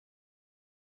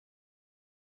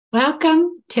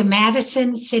Welcome to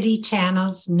Madison City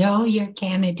Channel's Know Your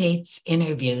Candidates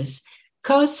interviews,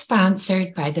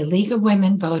 co-sponsored by the League of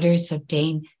Women Voters of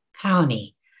Dane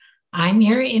County. I'm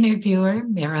your interviewer,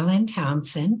 Marilyn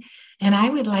Townsend, and I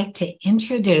would like to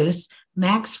introduce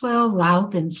Maxwell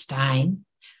Laubenstein,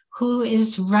 who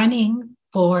is running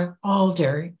for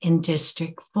Alder in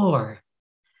District 4.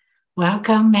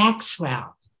 Welcome,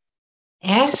 Maxwell.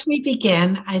 As we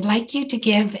begin, I'd like you to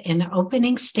give an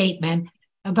opening statement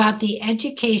about the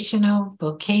educational,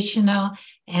 vocational,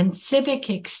 and civic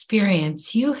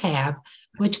experience you have,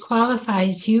 which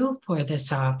qualifies you for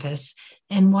this office,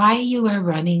 and why you are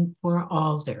running for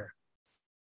Alder.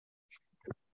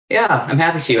 Yeah, I'm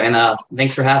happy to, and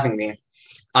thanks for having me.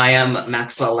 I am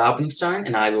Maxwell Laubenstein,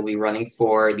 and I will be running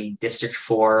for the District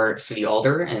 4 City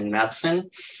Alder in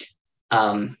Madison.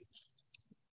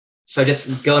 So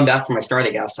just going back from my start,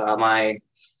 I guess, my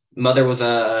mother was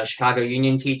a Chicago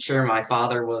Union teacher. My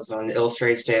father was an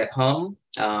illustrated stay-at-home.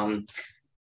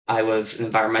 I was an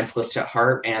environmentalist at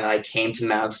heart, and I came to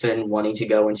Madison wanting to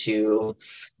go into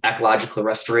ecological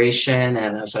restoration.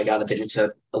 And as I got a bit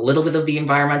into a little bit of the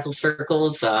environmental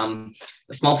circles, a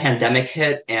small pandemic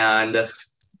hit, and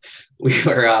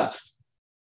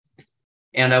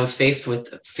and I was faced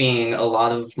with seeing a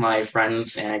lot of my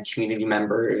friends and community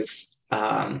members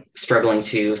struggling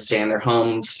to stay in their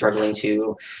homes, struggling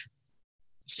to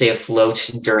stay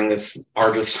afloat during this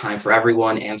arduous time for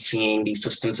everyone, and seeing these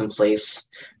systems in place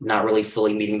not really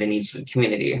fully meeting the needs of the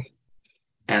community.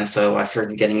 And so I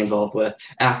started getting involved with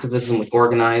activism, with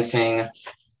organizing,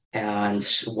 and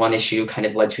one issue kind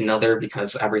of led to another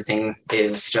because everything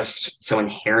is just so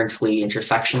inherently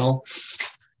intersectional.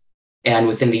 And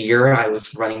within the year, I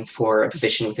was running for a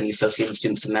position within the Associated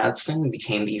Students of Madison and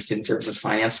became the Student Services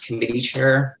Finance Committee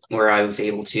Chair, where I was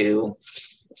able to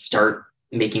start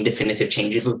making definitive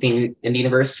changes in the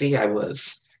university. I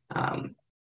was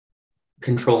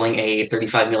controlling a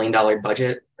 $35 million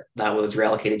budget that was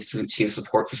reallocated to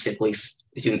support specifically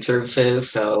student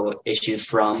services. So issues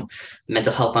from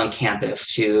mental health on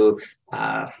campus to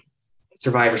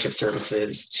survivorship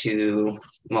services to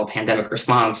pandemic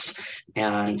response.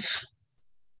 And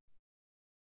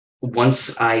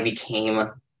once I became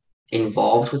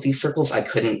involved with these circles, I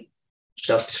couldn't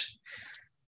just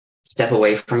step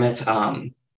away from it.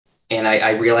 And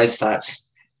I realized that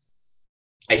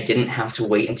I didn't have to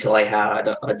wait until I had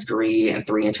a degree and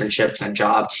 3 internships and a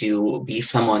job to be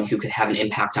someone who could have an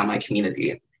impact on my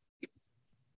community.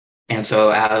 And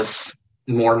so as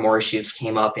more and more issues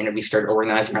came up and we started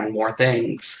organizing around more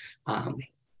things,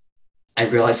 I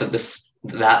realized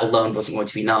that alone wasn't going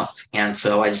to be enough. And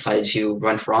so I decided to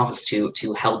run for office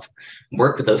to help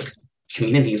work with those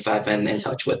communities I've been in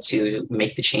touch with to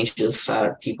make the changes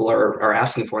that people are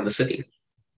asking for in the city.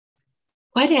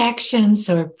 What actions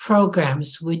or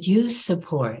programs would you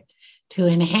support to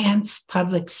enhance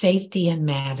public safety in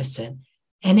Madison?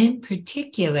 And in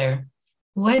particular,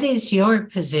 what is your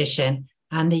position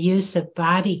on the use of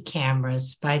body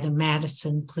cameras by the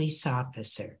Madison police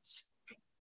officers?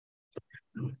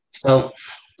 So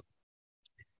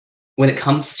when it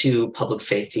comes to public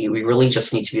safety, we really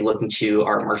just need to be looking to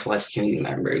our marginalized community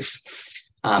members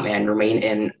and remain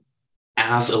in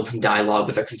as open dialogue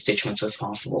with our constituents as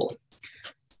possible.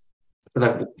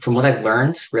 From what I've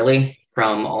learned, really,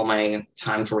 from all my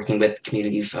times working with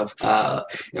communities of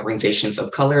organizations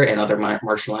of color and other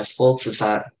marginalized folks, is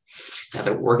that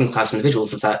the working class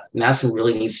individuals, is that Madison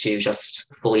really needs to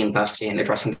just fully invest in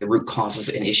addressing the root causes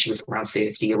and issues around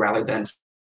safety rather than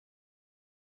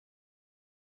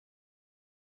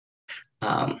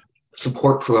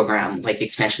support program like the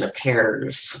expansion of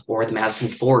CARES or the Madison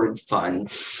Forward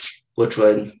Fund, which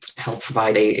would help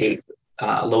provide a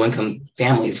low-income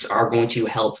families, are going to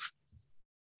help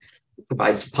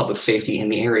provide public safety in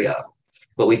the area.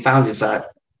 What we found is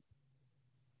that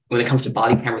when it comes to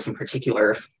body cameras in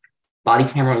particular, body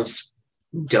cameras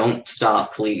don't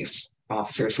stop police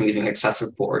officers from using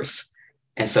excessive force.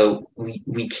 And so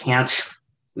we can't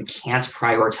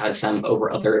prioritize them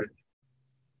over other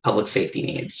public safety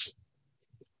needs.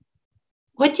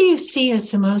 What do you see as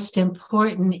the most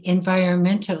important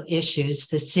environmental issues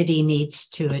the city needs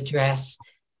to address?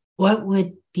 What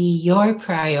would be your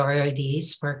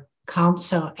priorities for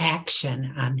council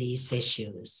action on these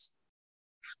issues?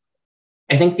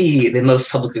 I think the most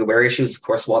publicly aware issue is, of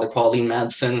course, water quality in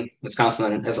Madison.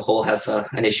 Wisconsin as a whole has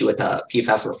an issue with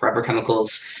PFAS or forever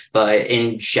chemicals. But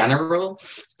in general,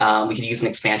 we could use an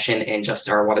expansion in just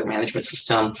our water management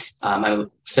system. I'm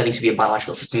studying to be a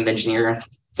biological systems engineer,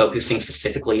 focusing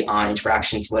specifically on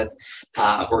interactions with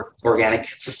organic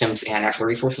systems and natural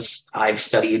resources. I've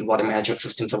studied water management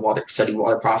systems and studied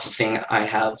water processing. I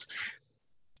have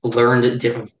learned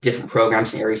different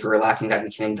programs and areas where we're lacking that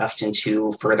we can invest in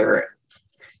to further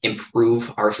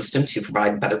improve our system to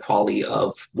provide better quality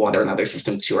of water and other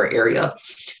systems to our area.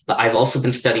 But I've also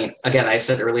been studying, again, I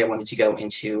said earlier I wanted to go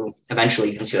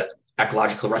eventually into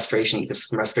ecological restoration,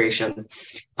 ecosystem restoration.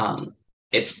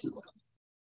 It's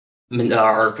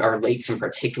our lakes in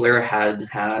particular had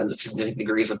significant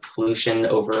degrees of pollution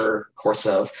over the course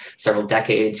of several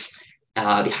decades.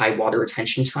 The high water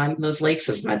retention time in those lakes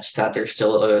has meant that there's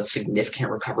still a significant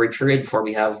recovery period before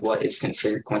we have what is going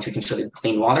to be considered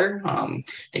clean water. I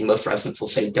think most residents will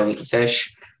say don't eat the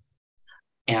fish.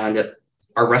 And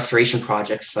our restoration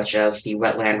projects, such as the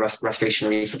Wetland Restoration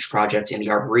Research Project in the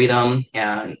Arboretum,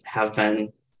 and have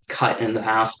been cut in the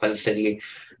past by the city.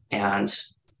 And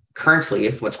currently,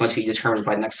 what's going to be determined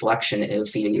by the next election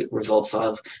is the results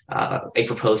of a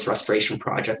proposed restoration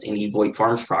project in the Voight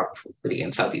Farms property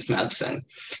in Southeast Madison.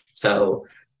 So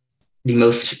the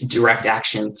most direct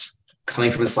actions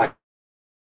coming from this election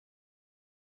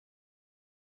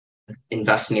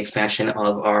invest in the expansion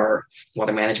of our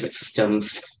water management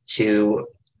systems to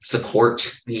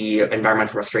support the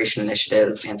environmental restoration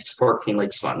initiatives and to support Clean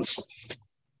Lakes funds.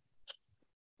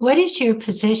 What is your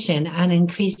position on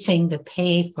increasing the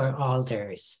pay for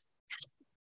alders?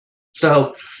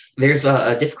 So there's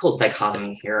a difficult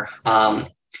dichotomy here.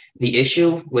 The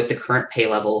issue with the current pay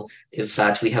level is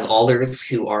that we have alders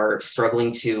who are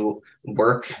struggling to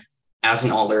work as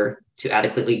an alder to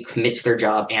adequately commit to their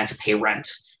job and to pay rent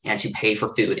and to pay for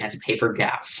food and to pay for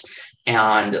gas.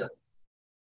 And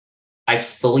I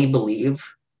fully believe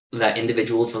that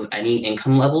individuals of any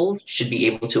income level should be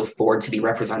able to afford to be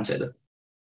represented.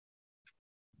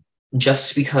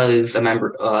 Just because a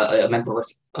member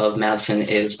of Madison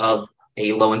is of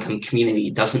a low-income community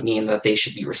doesn't mean that they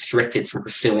should be restricted from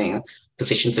pursuing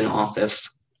positions in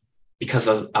office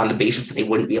on the basis that they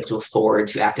wouldn't be able to afford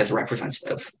to act as a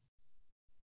representative.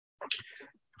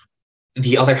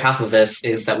 The other half of this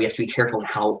is that we have to be careful in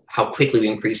how quickly we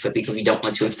increase it, because we don't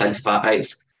want to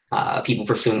incentivize people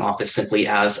pursuing office simply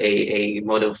as a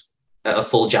motive, a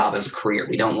full job as a career.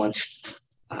 We don't want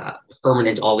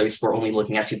permanent alders who are only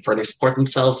looking at to further support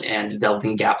themselves and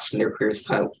developing gaps in their careers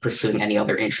without pursuing any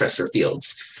other interests or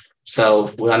fields. So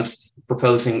what I'm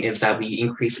proposing is that we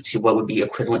increase it to what would be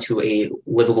equivalent to a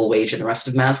livable wage in the rest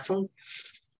of Madison.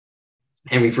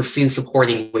 And we pursue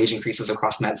supporting wage increases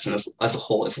across Madison as a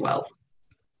whole as well.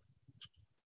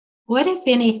 What, if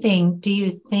anything, do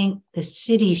you think the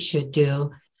city should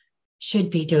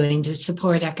be doing to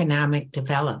support economic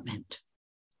development?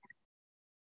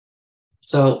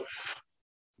 So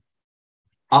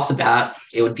off the bat,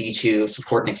 it would be to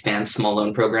support and expand small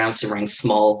loan programs to bring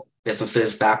small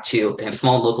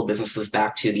local businesses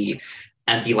back to the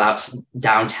empty lots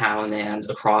downtown and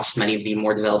across many of the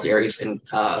more developed areas and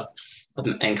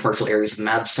commercial areas of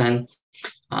Madison.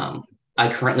 I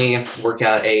currently work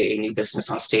at a new business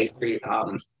on State Street.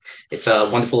 It's a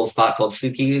wonderful spot called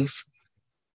Suki's.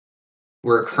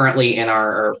 We're currently in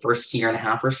our first year and a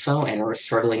half or so, and we're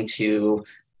struggling to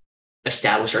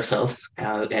establish ourselves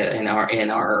in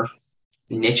our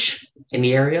niche in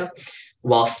the area,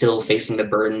 while still facing the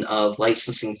burden of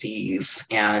licensing fees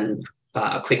and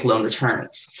quick loan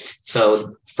returns.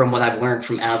 So from what I've learned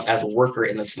as a worker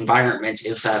in this environment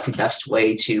is that the best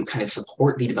way to kind of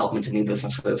support the development of new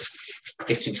businesses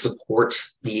is to support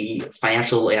the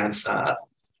financial and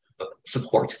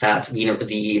support that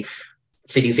the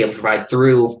city is able to provide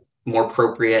through more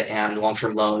appropriate and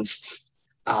long-term loans,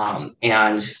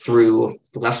 and through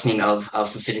the lessening of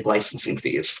specific licensing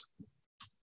fees.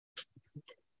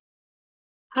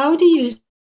 How do you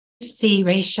see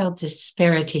racial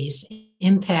disparities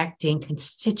impacting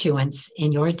constituents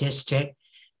in your district?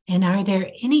 And are there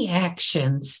any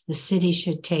actions the city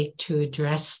should take to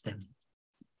address them?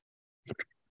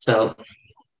 So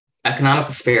economic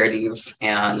disparities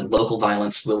and local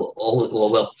violence will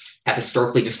have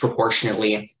historically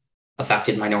disproportionately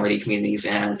affected minority communities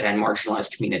and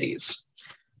marginalized communities.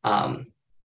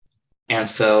 And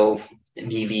so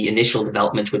the initial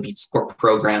development would be support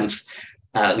programs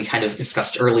we kind of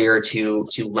discussed earlier to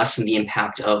lessen the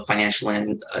impact of financial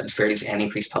disparities and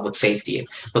increase public safety.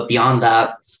 But beyond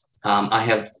that, I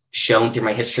have shown through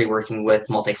my history working with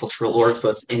multicultural orgs,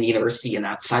 both in the university and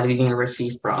outside of the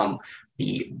university, from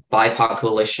the BIPOC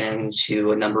Coalition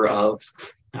to a number of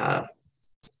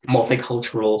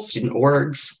multicultural student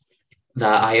orgs,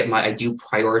 that I do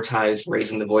prioritize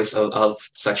raising the voice of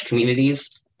such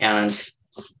communities. And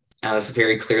as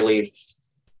very clearly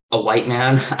a white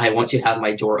man, I want to have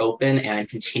my door open and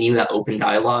continue that open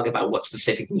dialogue about what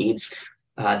specific needs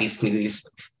these communities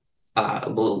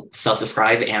will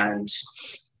self-describe and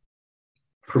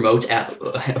promote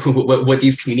what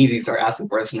these communities are asking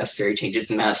for as necessary changes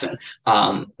in Madison.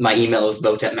 My email is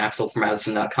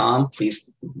vote@maxwellformadison.com.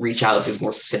 Please reach out if there's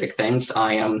more specific things.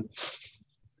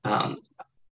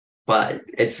 But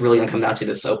it's really going to come down to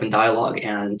this open dialogue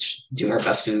and doing our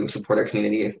best to support our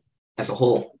community as a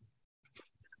whole.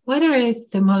 What are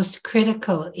the most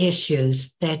critical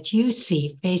issues that you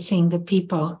see facing the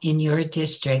people in your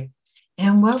district,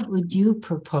 and what would you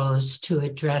propose to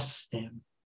address them?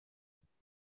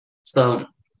 So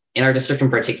in our district in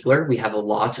particular, we have a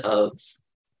lot of,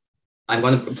 I'm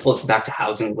going to pull us back to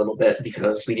housing a little bit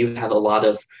because we do have a lot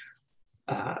of,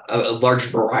 a large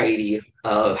variety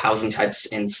of housing types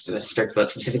in the district,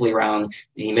 but specifically around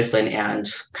the Midland and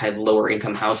kind of lower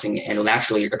income housing and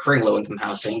actually occurring low income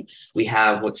housing, we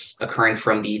have what's occurring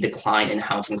from the decline in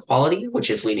housing quality, which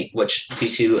due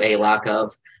to a lack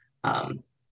of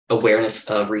awareness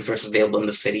of resources available in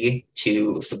the city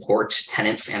to support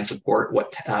tenants and support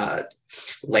what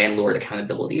landlord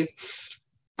accountability.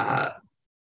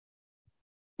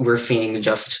 We're seeing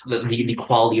just the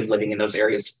quality of living in those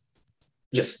areas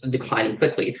just declining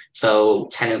quickly. So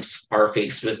tenants are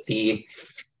faced with the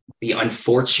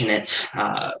unfortunate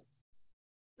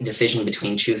decision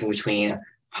between choosing between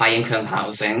high income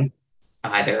housing,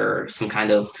 either some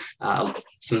of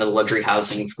the luxury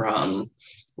housing from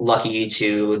Lucky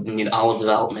to Olive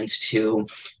Development to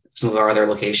some of our other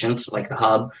locations like the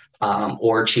Hub,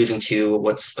 or choosing to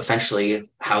what's essentially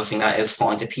housing that is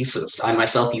falling to pieces. I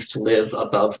myself used to live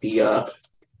above the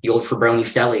old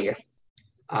Fabroni's Deli.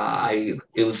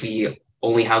 It was the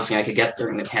only housing I could get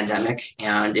during the pandemic,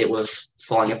 and it was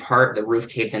falling apart. The roof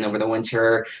caved in over the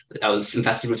winter. I was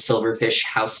infested with silverfish.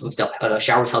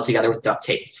 Showers held together with duct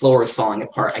tape. Floor was falling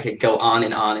apart. I could go on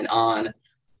and on and on.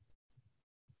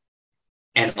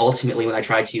 And ultimately, when I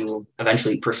tried to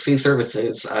eventually pursue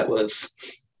services, it was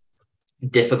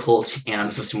difficult and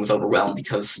the system was overwhelmed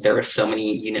because there are so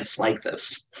many units like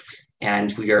this.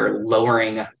 And we are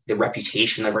lowering the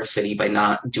reputation of our city by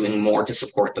not doing more to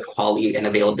support the quality and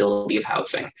availability of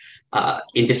housing.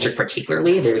 In district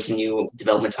particularly, there's a new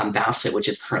development on Bassett, which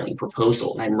is currently in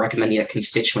proposal. And I'm recommending that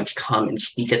constituents come and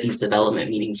speak at these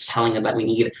development meetings, telling them that we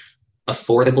need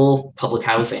affordable public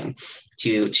housing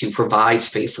to provide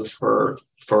spaces for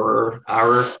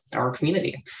our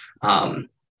community.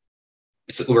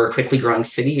 So we're a quickly growing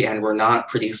city and we're not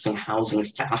producing housing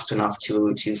fast enough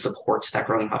to support that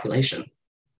growing population.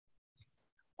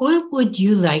 What would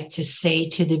you like to say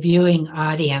to the viewing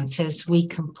audience as we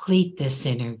complete this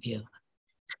interview?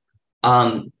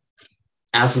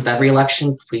 As with every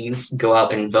election, please go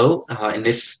out and vote. In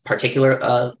this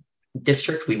particular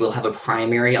district, we will have a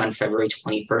primary on February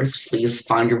 21st. Please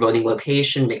find your voting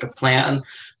location, make a plan,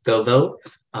 go vote.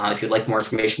 If you'd like more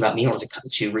information about me or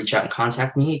to reach out and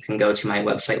contact me, you can go to my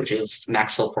website, which is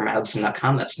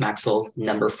maxwellformadison.com. That's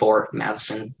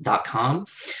maxwell4madison.com.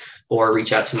 Or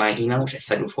reach out to my email, which I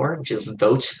said before, which is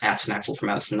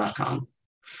vote@maxwellformadison.com.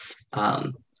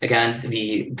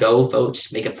 Again, go vote,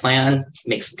 make a plan,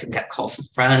 get calls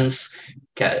with friends,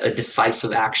 get a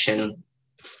decisive action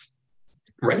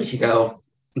ready to go.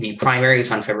 The primary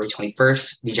is on February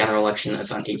 21st. The general election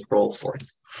is on April 4th.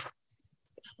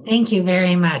 Thank you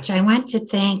very much. I want to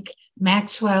thank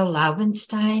Maxwell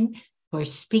Laubenstein for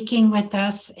speaking with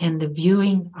us and the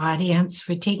viewing audience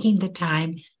for taking the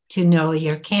time to know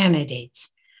your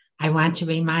candidates. I want to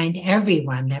remind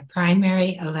everyone that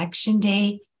primary election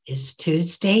day is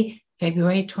Tuesday,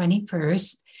 February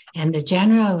 21st, and the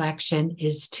general election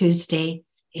is Tuesday,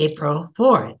 April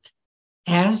 4th.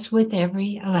 As with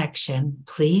every election,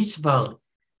 please vote.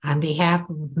 On behalf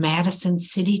of Madison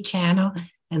City Channel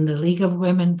and the League of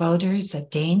Women Voters of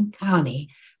Dane County,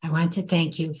 I want to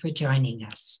thank you for joining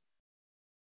us.